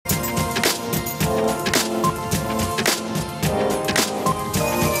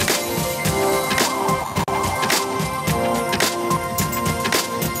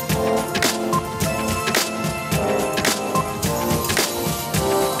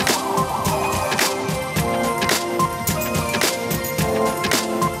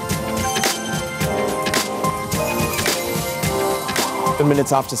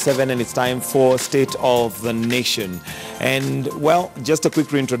Minutes after 7, and it's time for State of the Nation. And well, just a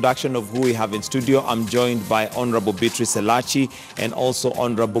quick reintroduction of who we have in studio. I'm joined by Honorable Beatrice Elachi and also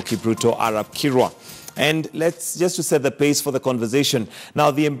Honorable Kipruto Arap Kirwa. And let's just to set the pace for the conversation.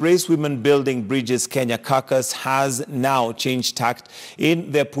 Now, the Embrace Women Building Bridges Kenya caucus has now changed tact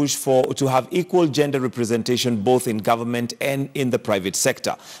in their push to have equal gender representation both in government and in the private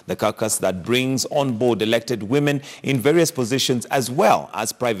sector. The caucus that brings on board elected women in various positions as well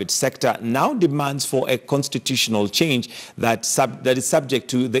as private sector now demands for a constitutional change that is subject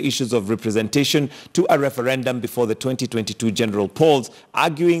to the issues of representation to a referendum before the 2022 general polls,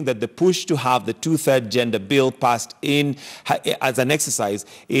 arguing that the push to have the two-thirds gender bill passed in as an exercise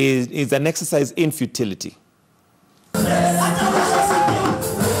is an exercise in futility.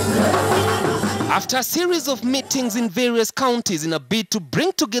 After a series of meetings in various counties in a bid to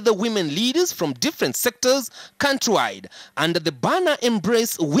bring together women leaders from different sectors countrywide under the banner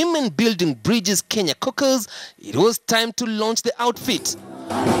Embrace Women Building Bridges Kenya caucus, it was time to launch the outfit.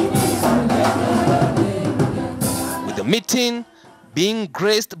 With the meeting being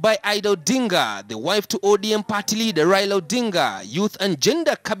graced by Ida Odinga, the wife to ODM party leader Raila Odinga, Youth and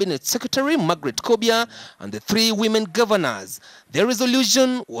Gender Cabinet Secretary Margaret Kobia, and the 3 women governors. Their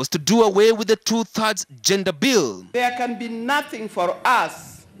resolution was to do away with the two-thirds gender bill. There can be nothing for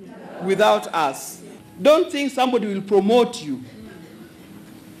us without us. Don't think somebody will promote you.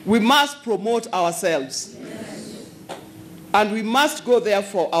 We must promote ourselves. And we must go there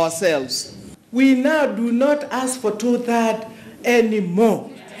for ourselves. We now do not ask for two-thirds anymore.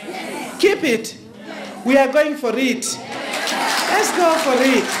 Keep it. We are going for it. Let's go for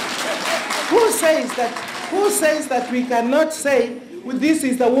it. Who says that we cannot say, well, this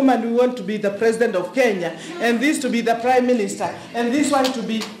is the woman we want to be the president of Kenya, and this to be the prime minister, and this one to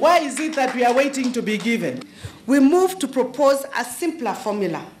be... Why is it that we are waiting to be given? We move to propose a simpler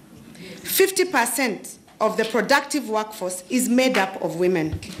formula. 50% of the productive workforce is made up of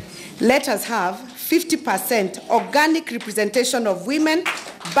women. Let us have 50% organic representation of women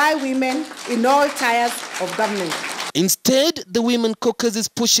by women in all tiers of government. Instead, the Women Caucus is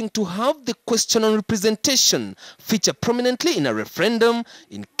pushing to have the question on representation feature prominently in a referendum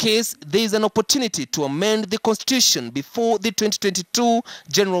in case there is an opportunity to amend the constitution before the 2022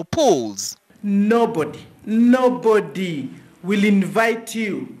 general polls. Nobody will invite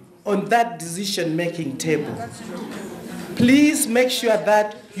you on that decision-making table. Please make sure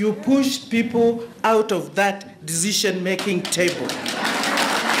that you push people out of that decision-making table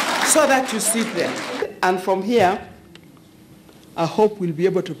so that you sit there. And from here, I hope we'll be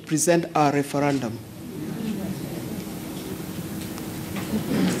able to present our referendum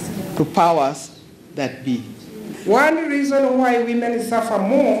to powers that be. One reason why women suffer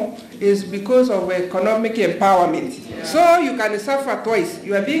more is because of economic empowerment. So you can suffer twice.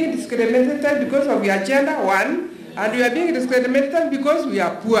 You are being discriminated because of your gender, one, and you are being discriminated because we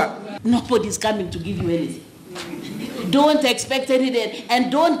are poor. Nobody's coming to give you anything. Don't expect anything, and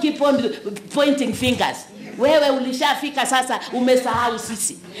don't keep on pointing fingers. Wewe ulishafika sasa umesahau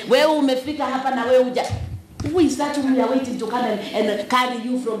sisi. Wewe umefika hapa na wewe uja. Who is that who we are waiting to come and carry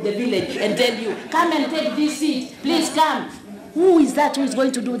you from the village and tell you, come and take this seat, please come? Who is that who is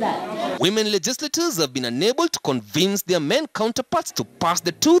going to do that? Women legislators have been unable to convince their men counterparts to pass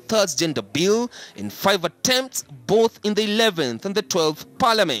the two-thirds gender bill in 5 attempts, both in the 11th and the 12th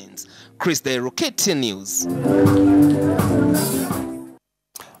parliaments. Chris Dero, KTN News.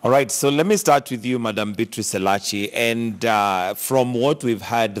 All right, so let me start with you, Madam Beatrice Elachi. And from what we've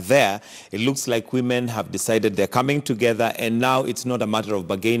heard there, it looks like women have decided they're coming together, and now it's not a matter of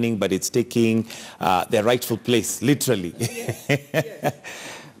bargaining, but it's taking their rightful place, literally.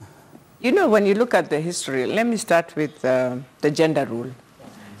 You know, when you look at the history, let me start with the gender rule.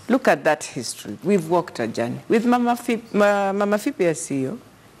 Look at that history. We've walked a journey. With Mama Fipi as CEO,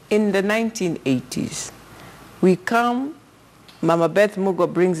 in the 1980s, we come... Mama Beth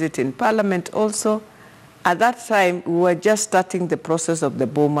Mugo brings it in Parliament also. At that time, we were just starting the process of the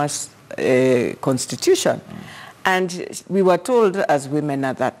Bomas Constitution. And we were told as women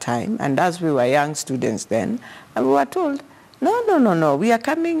at that time, and as we were young students then, and we were told, no, we are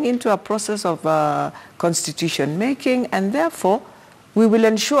coming into a process of constitution making, and therefore, we will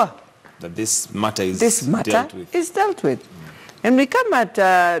ensure that this matter is dealt with. And we come at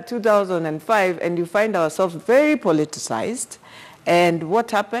 2005, and you find ourselves very politicized. And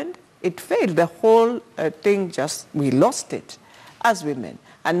what happened? It failed. The whole thing we lost it as women.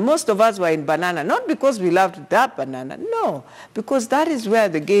 And most of us were in banana, not because we loved that banana, no, because that is where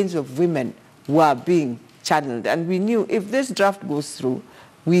the gains of women were being channeled. And we knew if this draft goes through,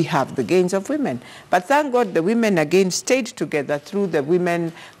 we have the gains of women. But thank God the women again stayed together through the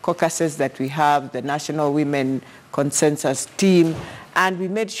women caucuses that we have, the National Women Consensus Team, and we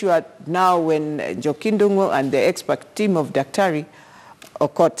made sure now when Jokindungo and the expert team of Daktari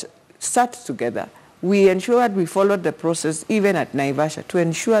Okot sat together, we ensured we followed the process even at Naivasha to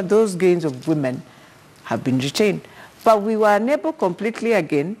ensure those gains of women have been retained. But we were unable completely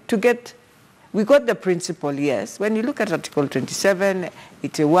again to get, we got the principle, yes. When you look at Article 27,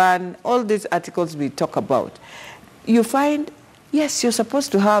 81, all these articles we talk about, you find, yes, you're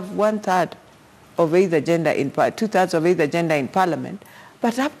supposed to have 1/3 of either gender in, 2/3 of either gender in Parliament,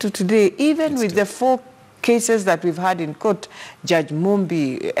 but up to today, even with the 4 cases that we've had in court, Judge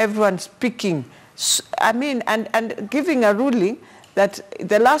Mumbi, everyone speaking, I mean, and giving a ruling that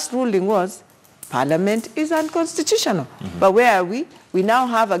the last ruling was Parliament is unconstitutional. But where are we? We now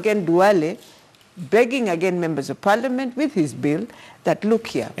have again Duale begging again members of Parliament with his bill that look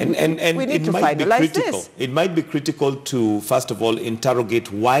here, and we need it to might be finalize critical. this. It might be critical to, first of all,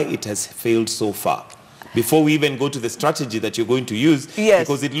 interrogate why it has failed so far, before we even go to the strategy that you're going to use. Yes.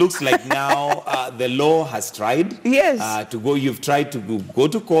 Because it looks like now the law has tried. Yes. You've tried to go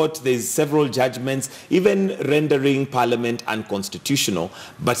to court. There's several judgments, even rendering Parliament unconstitutional,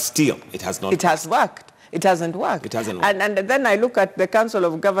 but still it has not. It has worked. It hasn't worked. It hasn't worked. And then I look at the Council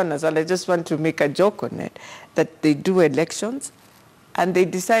of Governors, and I just want to make a joke on it, that they do elections, and they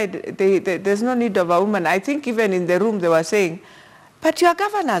decide there's no need of a woman. I think even in the room they were saying, but you are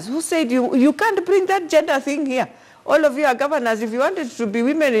governors. Who said you can't bring that gender thing here? All of you are governors. If you wanted to be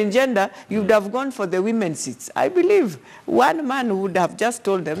women in gender, you would have gone for the women's seats. I believe one man would have just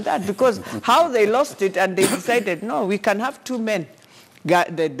told them that, because how they lost it and they decided, no, we can have 2 men.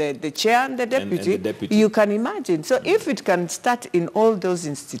 The chair and the deputy, and the deputy, you can imagine. So if it can start in all those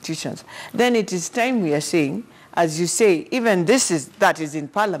institutions, then it is time we are saying, as you say, even that is in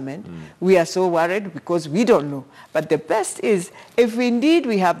Parliament, we are so worried because we don't know. But the best is, if indeed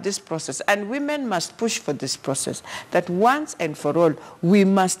we have this process, and women must push for this process, that once and for all, we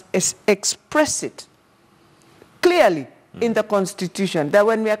must express it clearly in the Constitution, that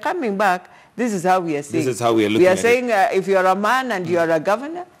when we are coming back, this is how we are saying. This is how we are looking at it. We are saying if you're a man and you're a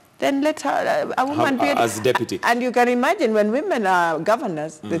governor, then let her, a woman be as deputy. And you can imagine when women are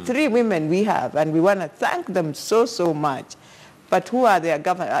governors, the 3 women we have, and we want to thank them so much. But who are their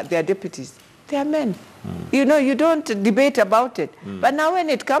deputies? They are men. You know, you don't debate about it. But now when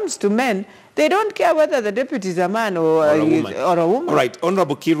it comes to men, they don't care whether the deputy is a man or a woman. All right,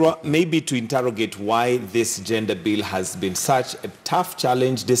 Honorable Kirwa, maybe to interrogate why this gender bill has been such a tough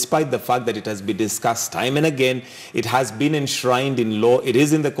challenge, despite the fact that it has been discussed time and again, it has been enshrined in law, it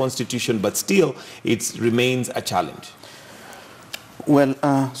is in the Constitution, but still it remains a challenge. Well,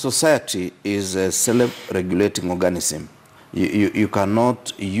 society is a self-regulating organism. You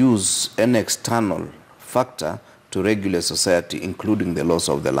cannot use any external factor to regulate society, including the laws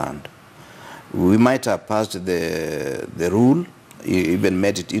of the land. We might have passed the rule, even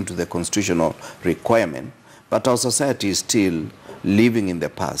made it into the constitutional requirement, but our society is still living in the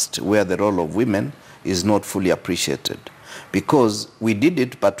past, where the role of women is not fully appreciated. Because we did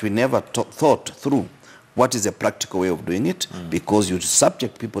it, but we never thought through what is a practical way of doing it, because you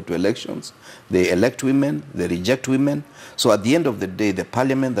subject people to elections, they elect women, they reject women. So at the end of the day, the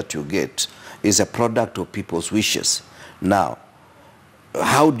parliament that you get is a product of people's wishes. Now,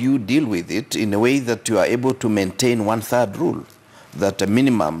 how do you deal with it in a way that you are able to maintain 1/3 rule, that a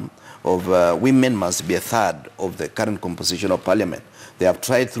minimum of women must be 1/3 of the current composition of parliament? They have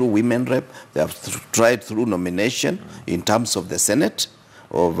tried through women rep, they have tried through nomination in terms of the Senate,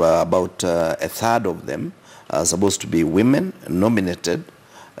 of about 1/3 of them are supposed to be women nominated,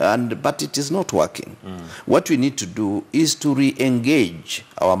 but it is not working. What we need to do is to re-engage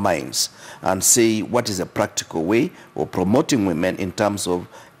our minds and say what is a practical way of promoting women in terms of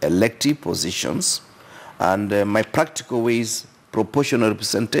elective positions. And my practical way is proportional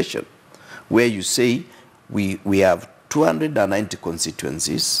representation, where you say we have 290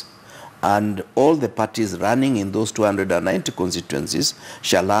 constituencies, and all the parties running in those 290 constituencies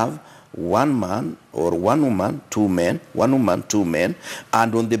shall have 1 man or 1 woman, 2 men, 1 woman, 2 men,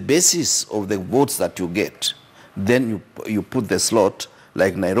 and on the basis of the votes that you get, then you put the slot,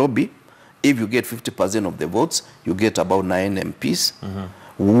 like Nairobi. If you get 50% of the votes, you get about 9 MPs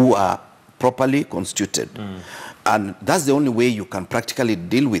who are properly constituted. And that's the only way you can practically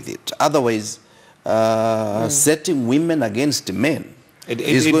deal with it. Otherwise, setting women against men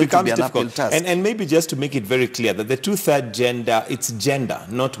It's going to be an uphill task. And maybe just to make it very clear that the two-third gender, it's gender,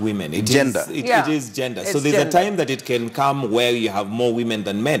 not women. It Gender. It is gender. So there's a time that it can come where you have more women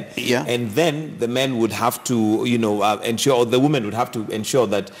than men. Yeah. And then the men would have to, ensure, or the women would have to ensure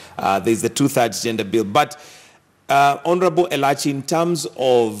that there's the two-thirds gender bill. But Honorable Elachi, in terms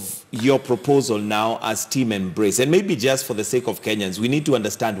of your proposal now as Team Embrace, and maybe just for the sake of Kenyans, we need to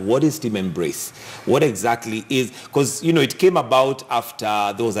understand what is Team Embrace. What exactly is, because, it came about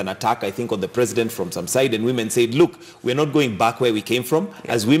after there was an attack, I think, on the president from some side, and women said, look, we're not going back where we came from. Yes.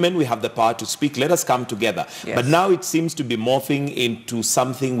 As women, we have the power to speak. Let us come together. Yes. But now it seems to be morphing into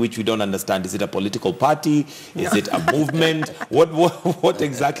something which we don't understand. Is it a political party? Is it a movement? What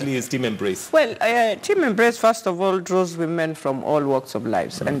exactly is Team Embrace? Well, Team Embrace, first of all, draws women from all walks of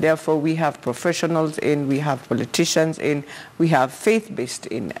life, and therefore we have professionals in, we have politicians in, we have faith-based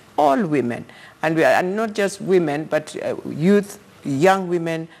in, all women. And we are and not just women, but youth, young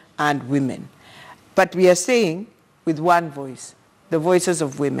women, and women. But we are saying with one voice, the voices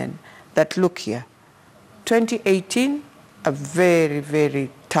of women, that look here, 2018, a very,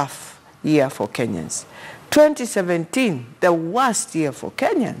 very tough year for Kenyans. 2017, the worst year for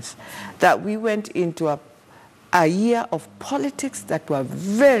Kenyans, that we went into a year of politics that were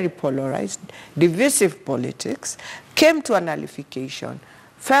very polarized, divisive politics, came to a nullification,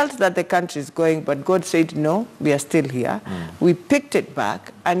 felt that the country is going, but God said, no, we are still here. We picked it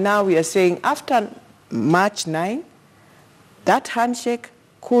back, and now we are saying after March 9, that handshake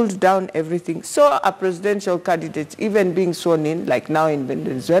cooled down everything. So a presidential candidate even being sworn in, like now in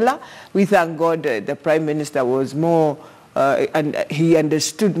Venezuela, we thank God the Prime Minister was more and he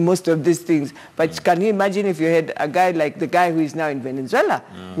understood most of these things. But can you imagine if you had a guy like the guy who is now in Venezuela?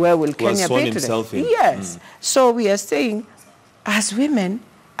 Where will Kenya be today? Yes. So we are saying, as women,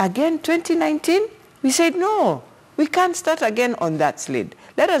 again, 2019, we said, no, we can't start again on that slate.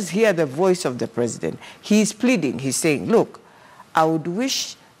 Let us hear the voice of the president. He's pleading. He's saying, look, I would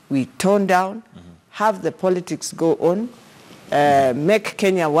wish we tone down, have the politics go on, make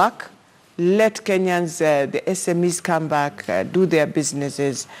Kenya work, let Kenyans, the SMEs come back, do their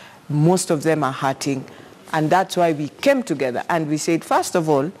businesses. Most of them are hurting. And that's why we came together. And we said, first of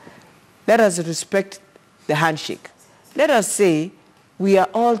all, let us respect the handshake. Let us say, we are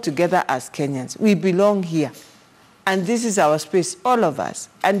all together as Kenyans. We belong here. And this is our space, all of us.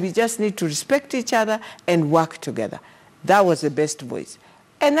 And we just need to respect each other and work together. That was the best voice.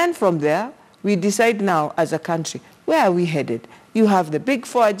 And then from there, we decide now as a country, where are we headed? You have the Big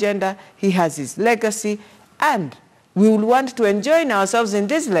Four agenda, he has his legacy, and we will want to enjoy ourselves in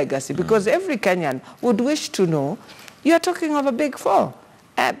this legacy because every Kenyan would wish to know, you are talking of a Big Four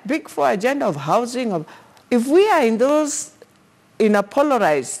agenda of housing. If we are in a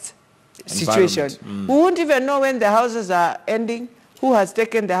polarized situation, we won't even know when the houses are ending, who has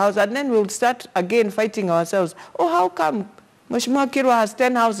taken the house, and then we'll start again fighting ourselves. Oh, how come Mheshimiwa Kirwa has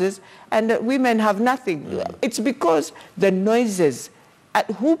 10 houses and women have nothing? It's because the noises.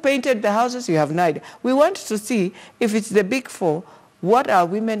 Who painted the houses? You have no idea. We want to see if it's the Big Four, what are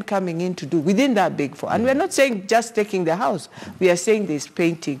women coming in to do within that Big Four? And we're not saying just taking the house. We are saying there's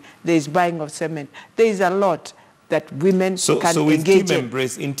painting, there's buying of cement. There's a lot that women can engage in.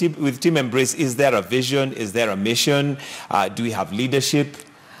 With Team Embrace, is there a vision? Is there a mission? Do we have leadership?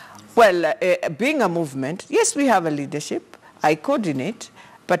 Well, being a movement, yes, we have a leadership. I coordinate,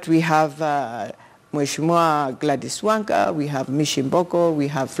 but we have Mheshimiwa Gladys Wanga, we have Mishimboko, we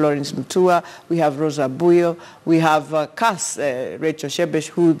have Florence Mutua, we have Rosa Buyo, we have Cass, Rachel Shebesh,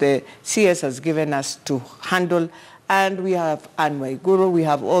 who the CS has given us to handle, and we have Anne Waiguru, we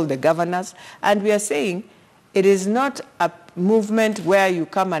have all the governors, and we are saying it is not a movement where you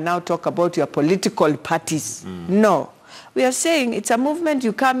come and now talk about your political parties. No. We are saying it's a movement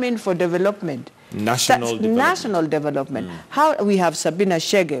you come in for development. National development. How we have Sabina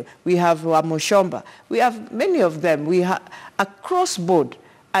Shege, we have Wamoshomba, we have many of them. We have across board,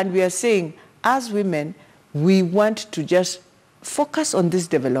 and we are saying, as women, we want to just focus on this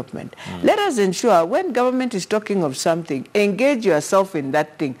development. Let us ensure when government is talking of something, engage yourself in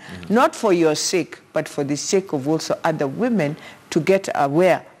that thing, not for your sake, but for the sake of also other women to get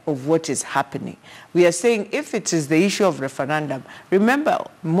aware of what is happening. We are saying if it is the issue of referendum, remember,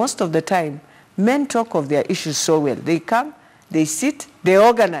 most of the time, men talk of their issues so well. They come, they sit, they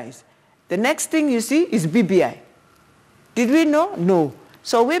organize. The next thing you see is BBI. Did we know? No.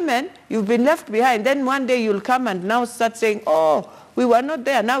 So women, you've been left behind. Then one day you'll come and now start saying, oh, we were not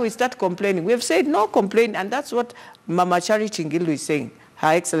there. Now we start complaining. We have said no complaint, and that's what Mama Charity Ngilu is saying,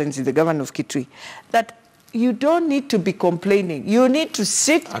 Her Excellency, the Governor of Kitui, that you don't need to be complaining. You need to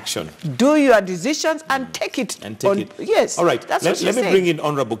sit, action, do your decisions, and take it. Yes. All right. That's Let me bring in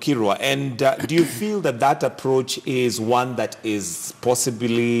Honorable Kirwa. And do you feel that that approach is one that is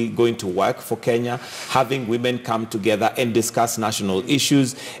possibly going to work for Kenya, having women come together and discuss national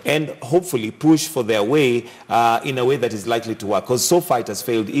issues and hopefully push for their way in a way that is likely to work? Because so far it has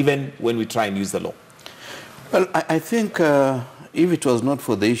failed, even when we try and use the law. Well, I think if it was not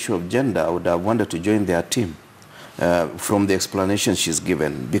for the issue of gender, I would have wanted to join their team from the explanation she's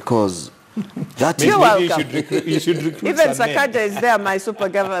given, because that you're welcome. You should recruit even Sakaja is there, my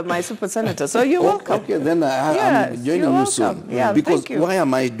super senator, so you're welcome. Okay, then I'm joining you soon. Yeah, because thank you. why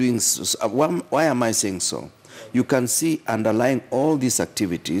am I doing so, why am I saying so? You can see underlying all these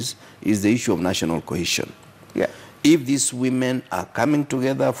activities is the issue of national cohesion. Yeah. If these women are coming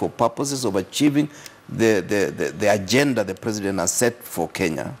together for purposes of achieving the agenda the president has set for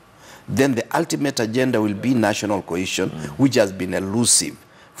Kenya, then the ultimate agenda will be national cohesion, which has been elusive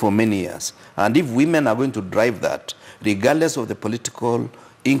for many years. And if women are going to drive that, regardless of the political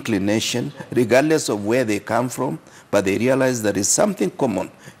inclination, regardless of where they come from, but they realize there is something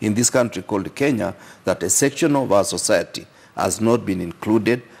common in this country called Kenya, that a section of our society has not been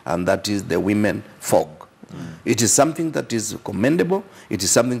included, and that is the women folk. It is something that is commendable. It is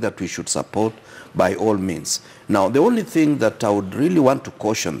something that we should support by all means. Now, the only thing that I would really want to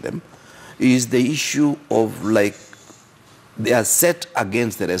caution them is the issue of, like, they are set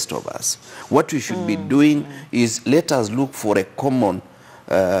against the rest of us. What we should be doing is let us look for a common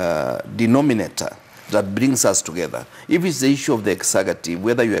denominator that brings us together. If it's the issue of the executive,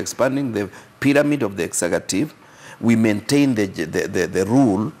 whether you're expanding the pyramid of the executive, we maintain the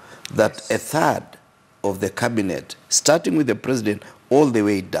rule that a third of the cabinet, starting with the president all the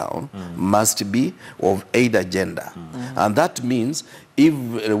way down, must be of either gender. And that means if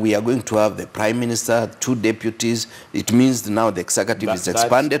we are going to have the prime minister, 2 deputies, it means now the executive is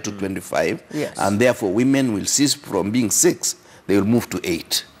expanded to 25, yes. And therefore women will cease from being 6, they will move to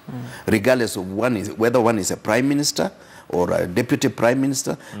 8. Regardless of whether one is a prime minister or a deputy prime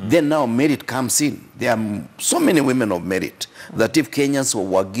minister, then now merit comes in. There are so many women of merit that if Kenyans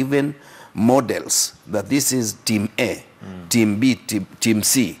were given models, that this is team A, team B, team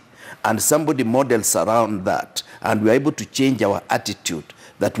C, and somebody models around that, and we are able to change our attitude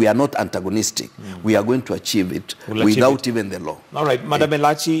that we are not antagonistic, we are going to achieve it without even the law. All right, Madam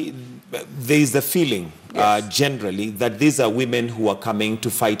Elachi, there is the feeling generally that these are women who are coming to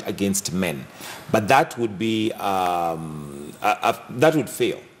fight against men, but that would be that would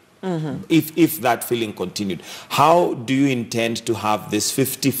fail. If that feeling continued. How do you intend to have this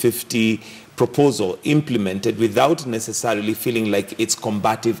 50-50 proposal implemented without necessarily feeling like it's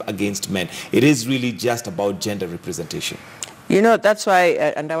combative against men? It is really just about gender representation. You know, that's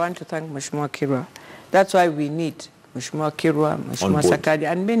why, and I want to thank Mheshimiwa Kirwa, that's why we need Mheshimiwa Kirwa, Mheshimiwa Sakadi,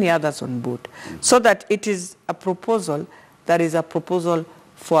 and many others on board, so that it is a proposal that is a proposal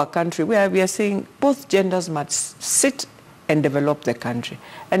for a country where we are saying both genders must sit and develop the country.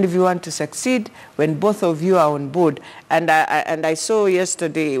 And if you want to succeed, when both of you are on board, and I saw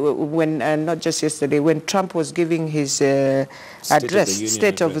yesterday, when not just yesterday, when Trump was giving his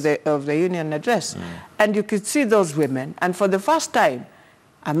State of the Union address, and you could see those women, and for the first time,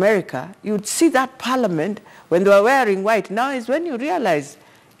 America, you'd see that parliament when they were wearing white. Now is when you realize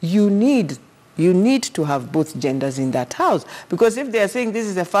you need to have both genders in that house. Because if they are saying this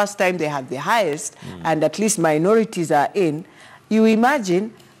is the first time they have the highest, and at least minorities are in, you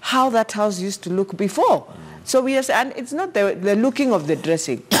imagine how that house used to look before. So we are, and it's not the looking of the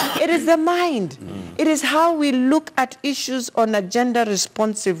dressing. It is the mind. It is how we look at issues on a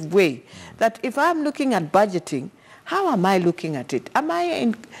gender-responsive way. That if I'm looking at budgeting, how am I looking at it? Am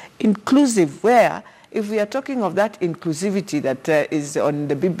I inclusive where, if we are talking of that inclusivity that is on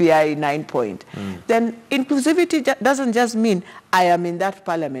the BBI 9-point, then inclusivity doesn't just mean I am in that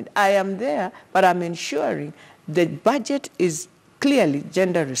parliament. I am there, but I'm ensuring the budget is clearly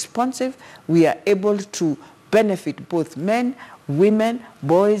gender responsive. We are able to benefit both men, women,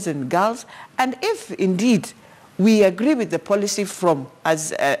 boys and girls. And if indeed we agree with the policy from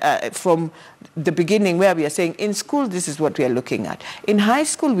the beginning, where we are saying in school this is what we are looking at. In high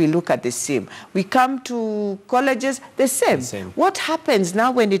school we look at the same. We come to colleges, the same. What happens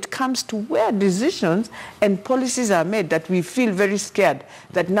now when it comes to where decisions and policies are made that we feel very scared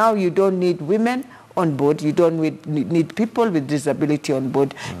that now you don't need women on board, you don't need people with disability on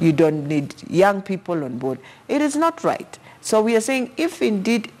board, you don't need young people on board. It is not right. So we are saying if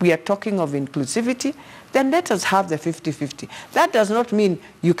indeed we are talking of inclusivity, then let us have the 50-50. That does not mean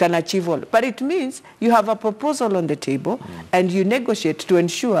you can achieve all, but it means you have a proposal on the table and you negotiate to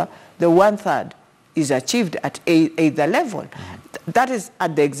ensure the 1/3 is achieved at either level. That is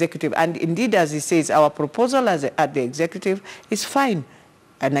at the executive. And indeed, as he says, our proposal at the executive is fine.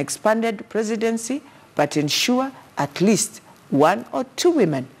 An expanded presidency, but ensure at least 1 or 2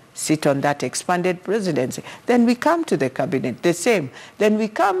 women sit on that expanded presidency. Then we come to the cabinet, the same. Then we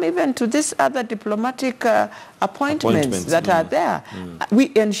come even to these other diplomatic appointments that are there.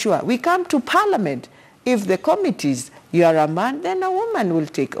 We ensure. We come to parliament. If the committees, you are a man, then a woman will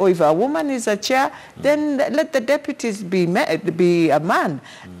take. Or if a woman is a chair, then let the deputies be a man.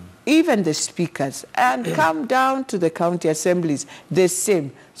 Even the speakers. And come down to the county assemblies, the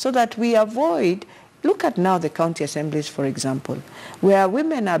same. So that we avoid. Look at now the county assemblies, for example, where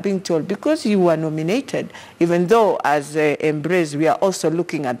women are being told, because you were nominated, even though as Embrace, we are also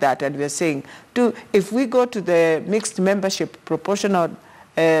looking at that, and we are saying, if we go to the mixed membership proportional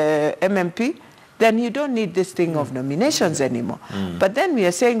MMP, then you don't need this thing of nominations anymore. But then we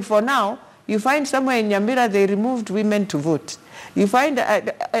are saying, for now, you find somewhere in Nyamira, they removed women to vote. You find,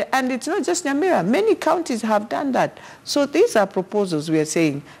 and it's not just Nyamira, many counties have done that. So these are proposals we are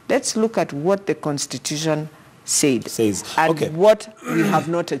saying, let's look at what the Constitution says and what we have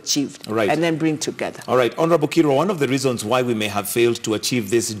not achieved, and then bring together. All right, Honorable Kiro, one of the reasons why we may have failed to achieve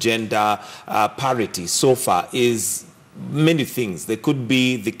this gender parity so far is many things. There could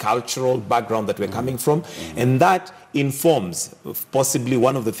be the cultural background that we're coming from, and that informs possibly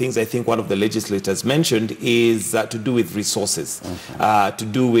one of the things I think one of the legislators mentioned is to do with resources, to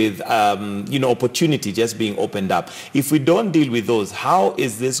do with opportunity just being opened up. If we don't deal with those, how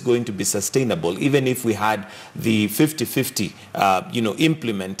is this going to be sustainable, even if we had the 50-50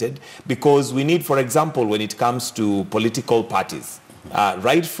 implemented? Because we need, for example, when it comes to political parties,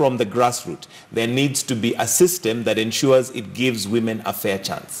 right from the grassroots, there needs to be a system that ensures it gives women a fair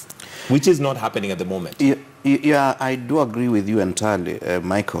chance, which is not happening at the moment. Yeah, I do agree with you entirely,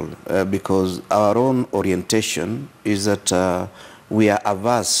 Michael, because our own orientation is that we are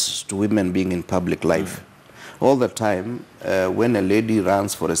averse to women being in public life. All the time, when a lady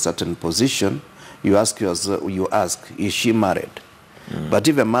runs for a certain position, you ask, is she married? But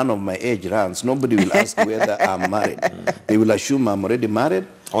if a man of my age runs, nobody will ask whether I'm married. They will assume I'm already married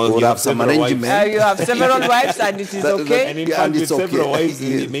or have some arrangement. You have several wives and it is okay. And in fact, with several wives,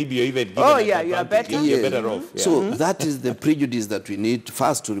 maybe you're even given you are better. You're better off. Yeah. So that is the prejudice that we need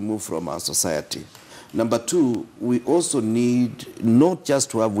first to remove from our society. Number two, we also need not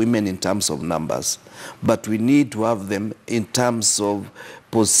just to have women in terms of numbers, but we need to have them in terms of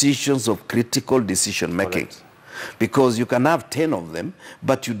positions of critical decision making. Correct. Because you can have 10 of them,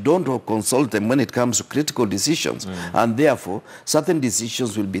 but you don't consult them when it comes to critical decisions. And therefore, certain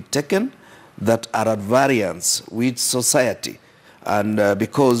decisions will be taken that are at variance with society. And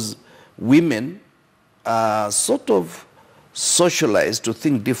because women are sort of socialized to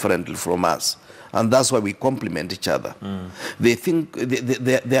think differently from us. And that's why we complement each other. They think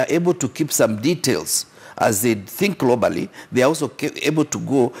they are able to keep some details. As they think globally, they are also able to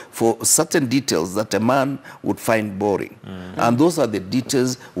go for certain details that a man would find boring. And those are the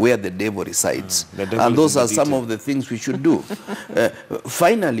details where the devil resides. And those are some of the things we should do.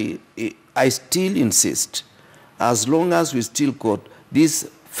 Finally, I still insist, as long as we still got this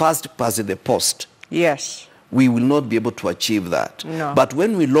first past the post, yes, we will not be able to achieve that. No. But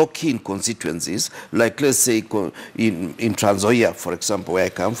when we lock in constituencies, like let's say in Trans Nzoia, for example, where I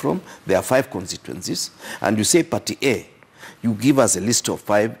come from, there are 5 constituencies, and you say Party A, you give us a list of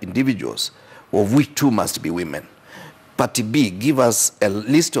 5 individuals, of which 2 must be women. Party B, give us a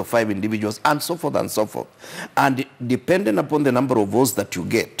list of 5 individuals, and so forth and so forth. And depending upon the number of votes that you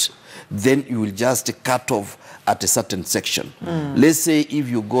get, then you will just cut off at a certain section. Let's say if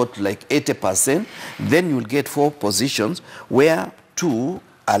you got like 80%, then you will get 4 positions where 2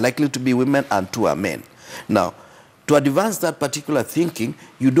 are likely to be women and 2 are men. Now, to advance that particular thinking,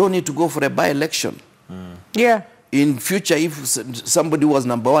 you don't need to go for a by-election. Yeah. In future, if somebody was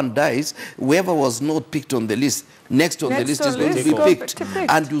number 1 dies, whoever was not picked on the list, next on the list is going to be picked.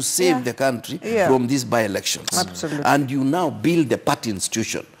 And you save the country from these by-elections. Absolutely. And you now build the party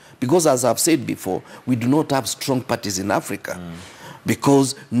institution. Because as I've said before, we do not have strong parties in Africa.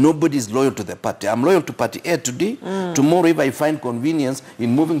 Because nobody is loyal to the party. I'm loyal to Party A today. Tomorrow, if I find convenience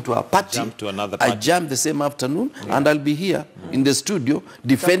in moving to a party, I jump the same afternoon and I'll be here in the studio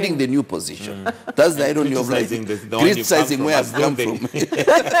defending the new position. That's the irony of life. Criticizing where I've come from.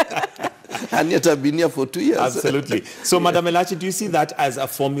 And yet I've been here for 2 years. Absolutely. So, Madam Elachi, do you see that as a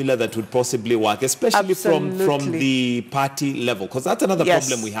formula that would possibly work, especially from the party level? Because that's another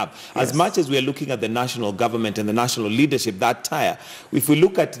problem we have. As much as we are looking at the national government and the national leadership, that tire, if we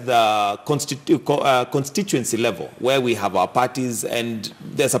look at the constituency level, where we have our parties and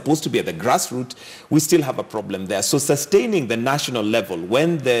they're supposed to be at the grassroots, we still have a problem there. So sustaining the national level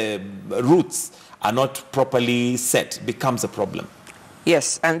when the roots are not properly set becomes a problem.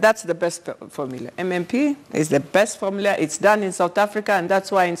 Yes, and that's the best formula. MMP is the best formula. It's done in South Africa, and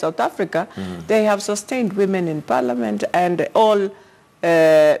that's why in South Africa they have sustained women in parliament, and all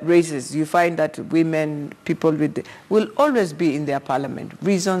races. You find that women, people will always be in their parliament.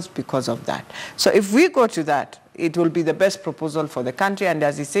 Reasons because of that. So if we go to that, it will be the best proposal for the country, and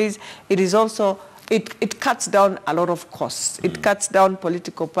as he says, it is also it cuts down a lot of costs. It cuts down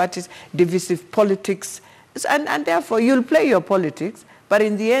political parties, divisive politics, and therefore you'll play your politics, but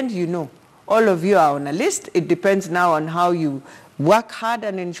in the end, you know, all of you are on a list. It depends now on how you work hard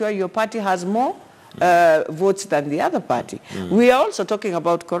and ensure your party has more votes than the other party. We are also talking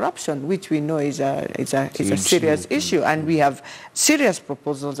about corruption, which we know is a serious issue, and we have serious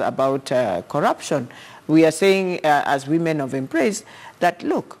proposals about corruption. We are saying, as women of Embrace, that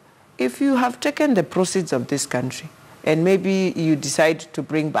look, if you have taken the proceeds of this country, and maybe you decide to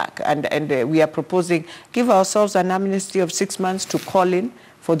bring back, and we are proposing, give ourselves an amnesty of 6 months to call in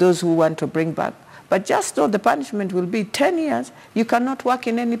for those who want to bring back. But just though the punishment will be 10 years, you cannot work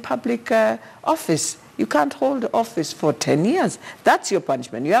in any public office. You can't hold office for 10 years. That's your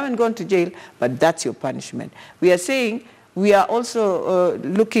punishment. You haven't gone to jail, but that's your punishment. We are saying, we are also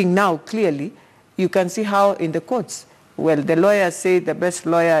looking now clearly, you can see how in the courts, well, the lawyers say the best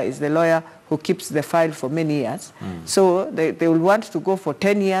lawyer is the lawyer who keeps the file for many years. So they will want to go for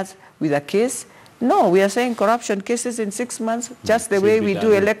 10 years with a case. No, we are saying corruption cases in 6 months, just the way we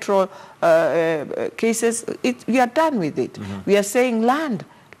do electoral cases, we are done with it. We are saying land.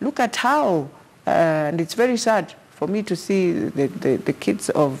 Look at how, and it's very sad for me to see the kids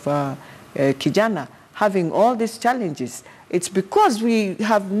of Kijana having all these challenges. It's because we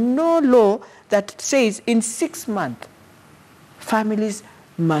have no law that says in 6 months, families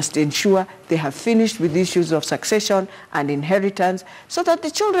must ensure they have finished with issues of succession and inheritance so that the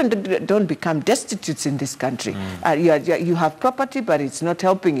children don't become destitute in this country. You have property, but it's not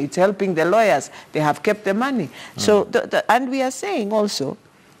helping. It's helping the lawyers. They have kept the money. So, and we are saying also,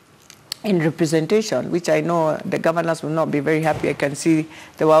 in representation, which I know the governors will not be very happy. I can see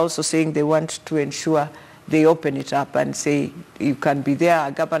they were also saying they want to ensure they open it up and say you can be there,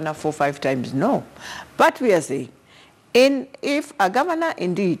 a governor 4 or 5 times. No. But we are saying, if a governor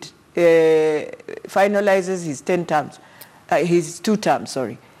indeed finalizes his 10 terms, his 2 terms,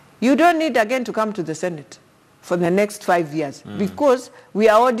 sorry, you don't need again to come to the Senate for the next 5 years because we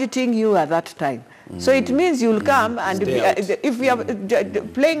are auditing you at that time. So it means you'll come and if we are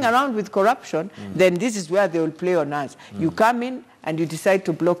playing around with corruption, then this is where they will play on us. You come in and you decide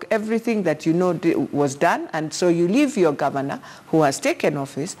to block everything that you know was done, and so you leave your governor, who has taken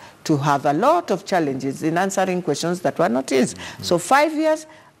office, to have a lot of challenges in answering questions that were not his. So 5 years,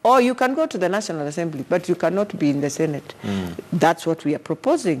 or you can go to the National Assembly, but you cannot be in the Senate. That's what we are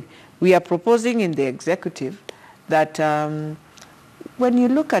proposing. We are proposing in the executive that when you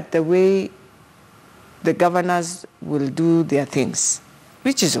look at the way the governors will do their things,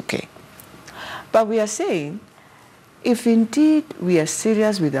 which is okay, but we are saying, if indeed we are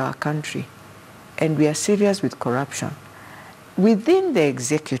serious with our country and we are serious with corruption, within the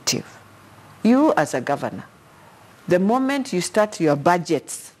executive, you as a governor, the moment you start your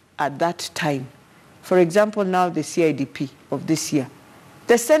budgets at that time, for example, now the CIDP of this year,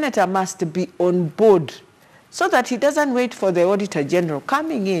 the senator must be on board so that he doesn't wait for the Auditor General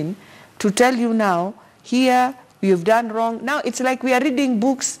coming in to tell you now, here, you've done wrong. Now it's like we are reading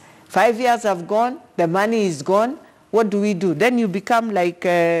books, 5 years have gone, the money is gone. What do we do? Then you become like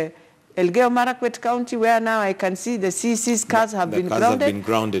Elgeyo Marakwet County, where now I can see the CC's cars have been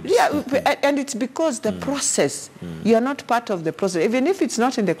grounded. Yeah, and it's because the process, you are not part of the process. Even if it's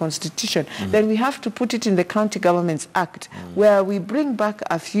not in the Constitution, then we have to put it in the County Governments Act, where we bring back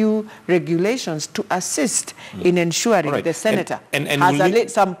a few regulations to assist in ensuring the senator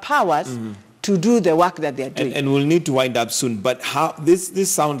has some powers to do the work that they're doing. And we'll need to wind up soon, but how,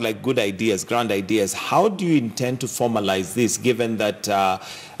 this sound like good ideas, grand ideas. How do you intend to formalize this, given that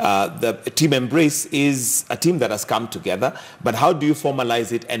the Team Embrace is a team that has come together, but how do you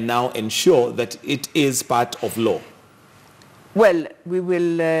formalize it and now ensure that it is part of law? Well, we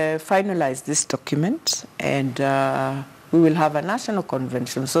will finalize this document, and we will have a national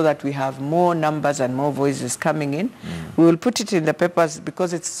convention so that we have more numbers and more voices coming in. We will put it in the papers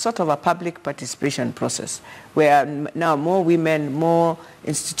because it's sort of a public participation process where now more women, more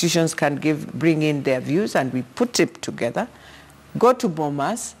institutions can bring in their views, and we put it together, go to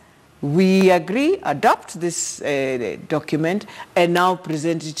Bomas, we agree, adopt this document, and now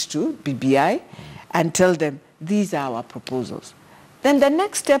present it to BBI and tell them, these are our proposals. Then the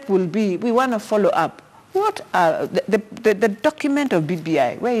next step will be, we want to follow up. What are the document of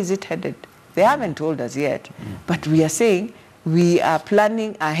BBI, where is it headed? They haven't told us yet, but we are saying we are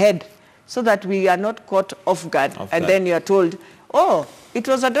planning ahead so that we are not caught off guard. And then you are told, oh, it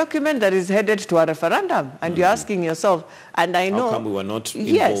was a document that is headed to a referendum, and you're asking yourself, and I know... How come we were not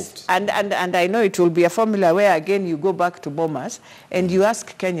involved? Yes, and I know it will be a formula where, again, you go back to Bomas, and you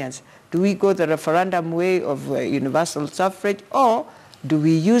ask Kenyans, do we go the referendum way of universal suffrage, or do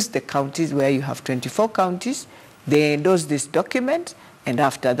we use the counties where you have 24 counties, they endorse this document, and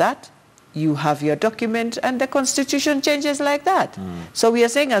after that, you have your document, and the constitution changes like that. So we are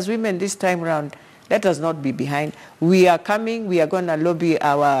saying as women this time around, let us not be behind. We are coming, we are going to lobby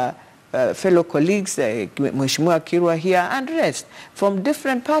our fellow colleagues, Mheshimiwa Kirwa here, and rest from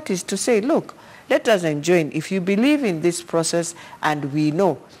different parties to say, look, let us join. If you believe in this process, and we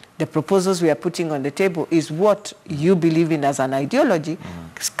know the proposals we are putting on the table is what you believe in as an ideology,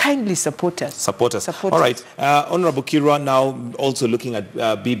 kindly support us. Support us. All right. Honorable Kirwa, now also looking at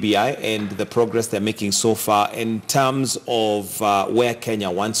BBI and the progress they're making so far in terms of where Kenya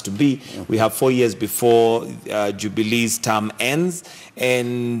wants to be. We have 4 years before Jubilee's term ends,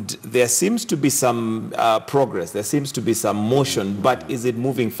 and there seems to be some progress. There seems to be some motion, but is it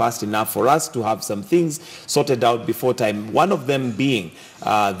moving fast enough for us to have some things sorted out before time? One of them being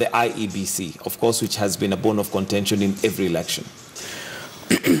the IEBC, of course, which has been a bone of contention in every election.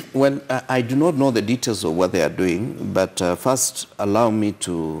 Well, I do not know the details of what they are doing, but first allow me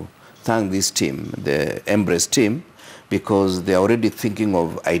to thank this team, the Embrace team, because they are already thinking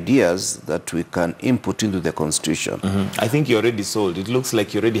of ideas that we can input into the constitution. I think you're already sold. It looks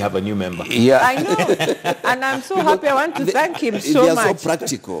like you already have a new member. Yeah. I know, and I'm so happy. I want to thank him so much. They are so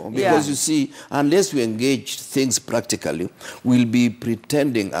practical, because you see, unless we engage things practically, we'll be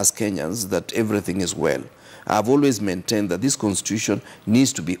pretending as Kenyans that everything is well. I've always maintained that this constitution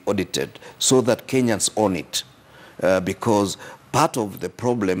needs to be audited so that Kenyans own it, because part of the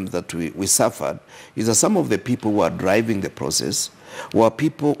problem that we suffered is that some of the people who are driving the process were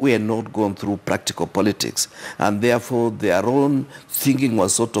people who had not gone through practical politics, and therefore their own thinking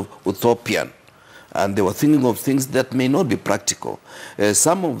was sort of utopian, and they were thinking of things that may not be practical.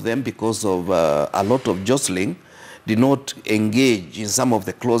 Some of them, because of a lot of jostling, did not engage in some of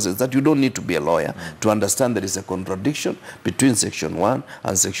the clauses that you don't need to be a lawyer to understand there is a contradiction between section 1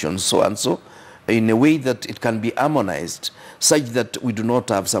 and section so and so, in a way that it can be harmonized such that we do not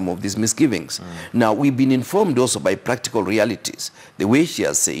have some of these misgivings. Now, we've been informed also by practical realities. The way she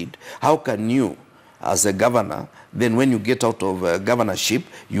has said, how can you, as a governor, then when you get out of governorship,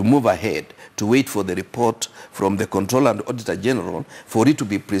 you move ahead to wait for the report from the Controller and Auditor General for it to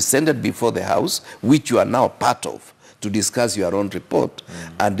be presented before the House, which you are now part of, to discuss your own report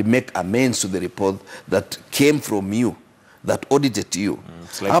and make amends to the report that came from you, that audited you.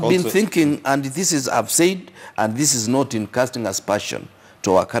 Like I've been thinking, and this is, I've said, and this is not in casting aspersion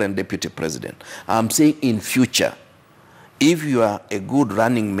to our current Deputy President. I'm saying in future, if you are a good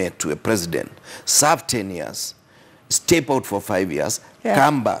running mate to a president, serve 10 years, step out for 5 years,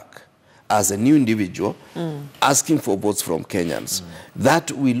 come back as a new individual, asking for votes from Kenyans.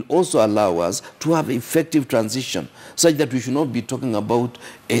 That will also allow us to have effective transition, such that we should not be talking about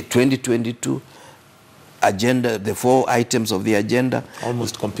a 2022 agenda, the 4 items of the agenda.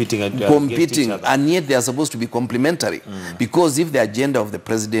 Almost competing against each other. And yet they are supposed to be complementary. Because if the agenda of the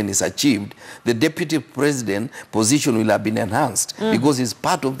president is achieved, the deputy president position will have been enhanced because he's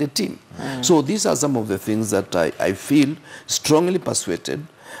part of the team. So these are some of the things that I feel strongly persuaded.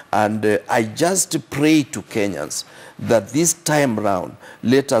 And I just pray to Kenyans that this time round,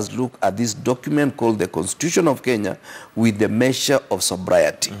 let us look at this document called the Constitution of Kenya with the measure of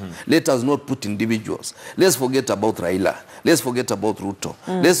sobriety. Let us not put individuals. Let's forget about Raila. Let's forget about Ruto.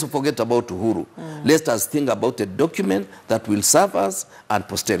 Let's forget about Uhuru. Let us think about a document that will serve us and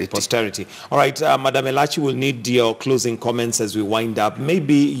posterity. All right, Madam Elachi, will need your closing comments as we wind up.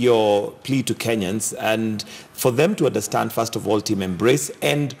 Maybe your plea to Kenyans and for them to understand, first of all, Team Embrace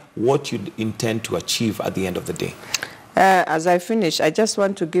and what you intend to achieve at the end of the day. As I finish, I just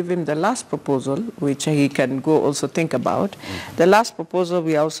want to give him the last proposal, which he can go also think about. The last proposal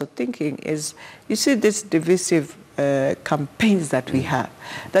we are also thinking is, you see this divisive campaigns that we have,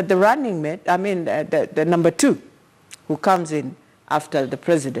 that the running mate, I mean, the number 2, who comes in after the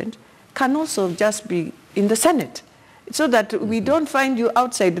president can also just be in the Senate, so that we don't find you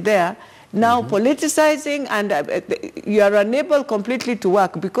outside there now politicizing, and you are unable completely to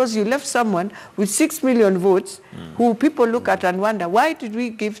work because you left someone with 6 million votes who people look at and wonder, why did we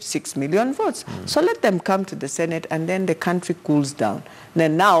give 6 million votes? So let them come to the Senate, and then the country cools down.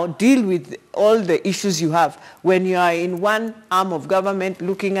 Then now deal with all the issues you have when you are in one arm of government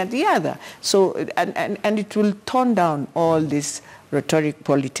looking at the other. So, and it will tone down all this rhetoric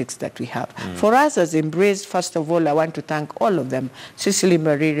politics that we have. For us as Embrace, first of all, I want to thank all of them, Cecily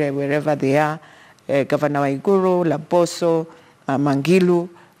Marire, wherever they are, Governor Waiguru, Laboso, Mangilu.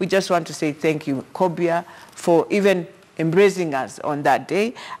 We just want to say thank you, Kobia, for even embracing us on that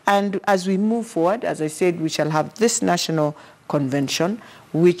day. And as we move forward, as I said, we shall have this national convention,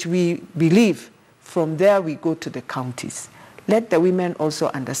 which we believe from there we go to the counties. Let the women also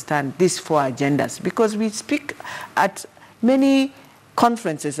understand these 4 agendas, because we speak at many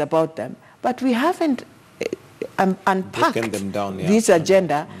conferences about them, but we haven't unpacked them down, this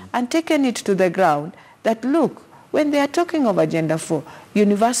agenda and taken it to the ground that, look, when they are talking of Agenda 4,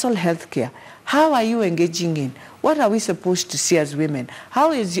 universal health care, how are you engaging in? What are we supposed to see as women?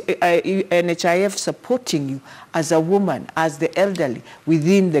 How is NHIF supporting you as a woman, as the elderly,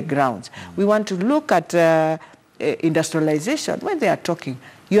 within the grounds? We want to look at industrialization. When they are talking,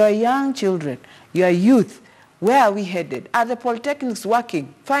 your young children, your youth, where are we headed? Are the polytechnics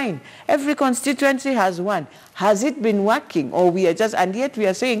working? Fine. Every constituency has one. Has it been working? Or we are just, and yet we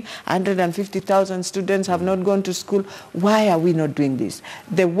are saying 150,000 students have not gone to school. Why are we not doing this?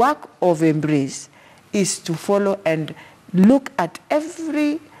 The work of Embrace is to follow and look at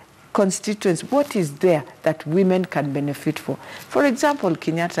every constituency, what is there that women can benefit for. For example,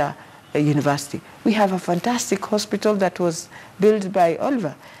 Kenyatta University, we have a fantastic hospital that was built by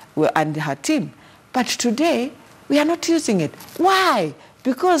Oliver and her team. But today, we are not using it. Why?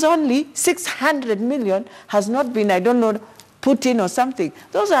 Because only 600 million has not been, I don't know, put in or something.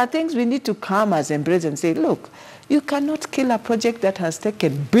 Those are things we need to come as Embrace and say, look, you cannot kill a project that has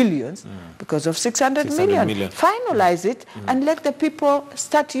taken billions because of 600 million. Finalize it and let the people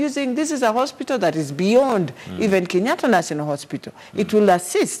start using. This is a hospital that is beyond even Kenyatta National Hospital. It will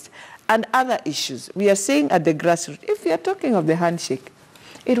assist. And other issues. We are saying at the grassroots, if we are talking of the handshake,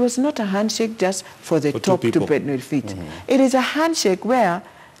 it was not a handshake just for the top to benefit. It is a handshake where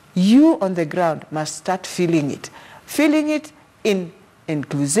you on the ground must start feeling it in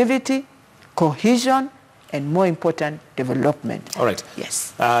inclusivity, cohesion, and more important, development. All right.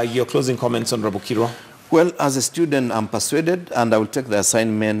 Yes. Your closing comments, Honorable Kirwa? Well, as a student, I'm persuaded, and I will take the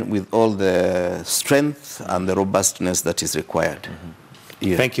assignment with all the strength and the robustness that is required.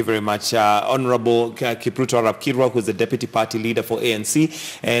 Yeah. Thank you very much. Honorable Kipruto Arap Kirwa, who is the Deputy Party Leader for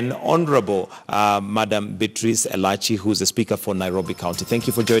ANC, and Honorable Madam Beatrice Elachi, who is the Speaker for Nairobi County. Thank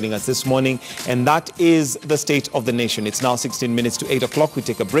you for joining us this morning. And that is the State of the Nation. It's now 16 minutes to 8 o'clock. We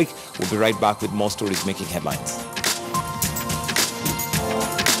take a break. We'll be right back with more stories making headlines.